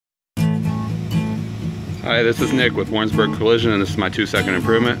Hi, this is Nick with Warrensburg Collision, and this is my 2-second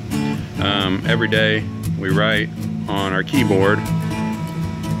improvement. Every day we write on our keyboard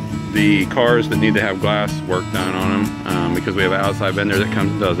the cars that need to have glass work done on them because we have an outside vendor that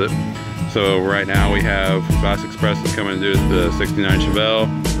comes and does it. So right now we have Glass Express that's coming to do the 69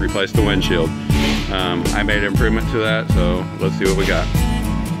 Chevelle, replace the windshield. I made an improvement to that, so let's see what we got.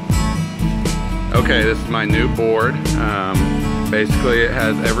 Okay, this is my new board. Basically it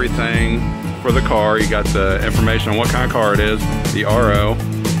has everything for the car. You got the information on what kind of car it is, the RO.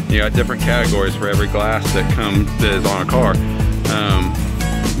 You got different categories for every glass that is on a car.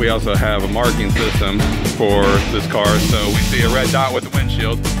 We also have a marking system for this car. So we see a red dot with the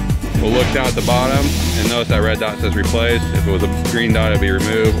windshield. We'll look down at the bottom and notice that red dot says replace. If it was a green dot, it'd be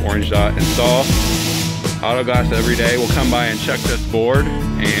remove, orange dot, install. Auto Glass every day will come by and check this board,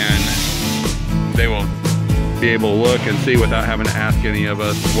 and they will be able to look and see without having to ask any of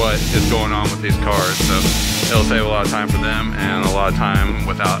us what is going on with these cars. So it'll save a lot of time for them and a lot of time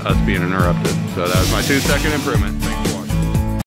without us being interrupted. So that was my 2-second improvement.